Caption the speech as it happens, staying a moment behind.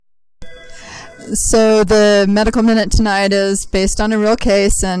So the medical minute tonight is based on a real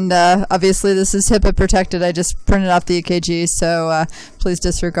case, and obviously this is HIPAA protected. I just printed off the EKG, so please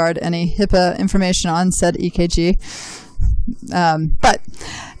disregard any HIPAA information on said EKG. But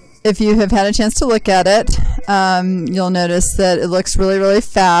if you have had a chance to look at it, you'll notice that it looks really, really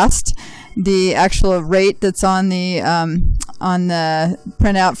fast. The actual rate that's on the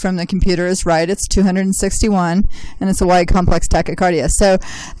printout from the computer is right. It's 261, and it's a wide complex tachycardia. So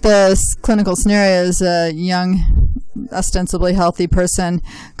the clinical scenario is a young, ostensibly healthy person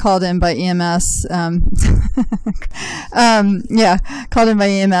called in by EMS. Called in by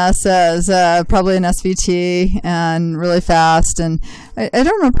EMS as probably an SVT and really fast. And I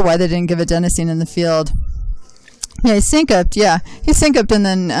don't remember why they didn't give adenosine in the field. Yeah, he's syncoped. Yeah, he's syncoped, and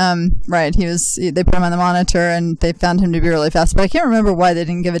then they put him on the monitor, and they found him to be really fast. But I can't remember why they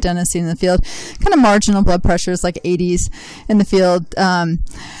didn't give adenosine in the field. Kind of marginal blood pressure is like 80s in the field.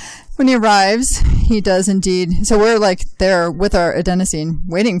 When he arrives, he does indeed. So we're like there with our adenosine,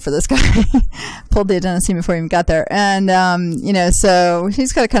 waiting for this guy. Pulled the adenosine before he even got there, and so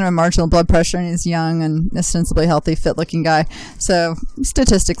he's got kind of a marginal blood pressure, and he's young and ostensibly healthy, fit-looking guy. So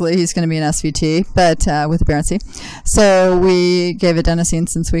statistically, he's going to be an SVT, but with aberrancy. So we gave adenosine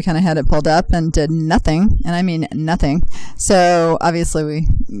since we kind of had it pulled up, and did nothing, and I mean nothing. So obviously we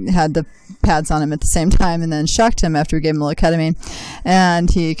had the pads on him at the same time, and then shocked him after we gave him a little ketamine, and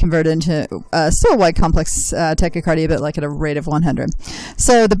he converted into still wide complex tachycardia, but like at a rate of 100.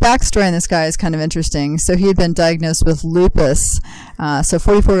 So the backstory on this guy is kind of interesting. So he had been diagnosed with lupus. So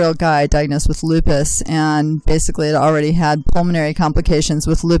 44-year-old guy diagnosed with lupus, and basically had already had pulmonary complications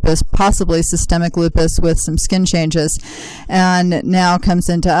with lupus, possibly systemic lupus with some skin changes, and now comes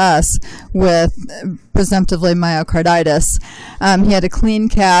into us with presumptively myocarditis. He had a clean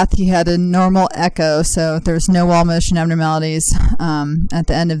cath. He had a normal echo, so there's no wall motion abnormalities at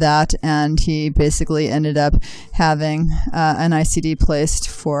the end of that, and he basically ended up having an ICD placed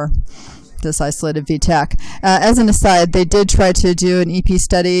for this isolated VTAC. As an aside, they did try to do an EP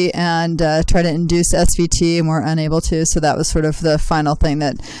study and try to induce SVT, and were unable to, so that was sort of the final thing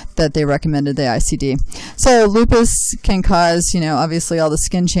that they recommended, the ICD. So lupus can cause, obviously all the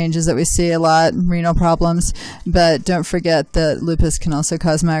skin changes that we see a lot, renal problems, but don't forget that lupus can also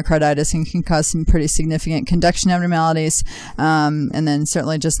cause myocarditis and can cause some pretty significant conduction abnormalities, and then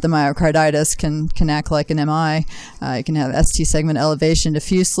certainly just the myocarditis can act like an MI. You can have ST segment elevation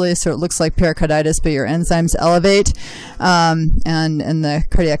diffusely, so it looks like pericarditis, but your enzymes elevate, and the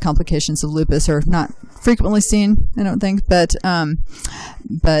cardiac complications of lupus are not frequently seen, I don't think, but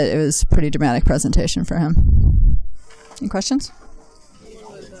it was a pretty dramatic presentation for him. Any questions?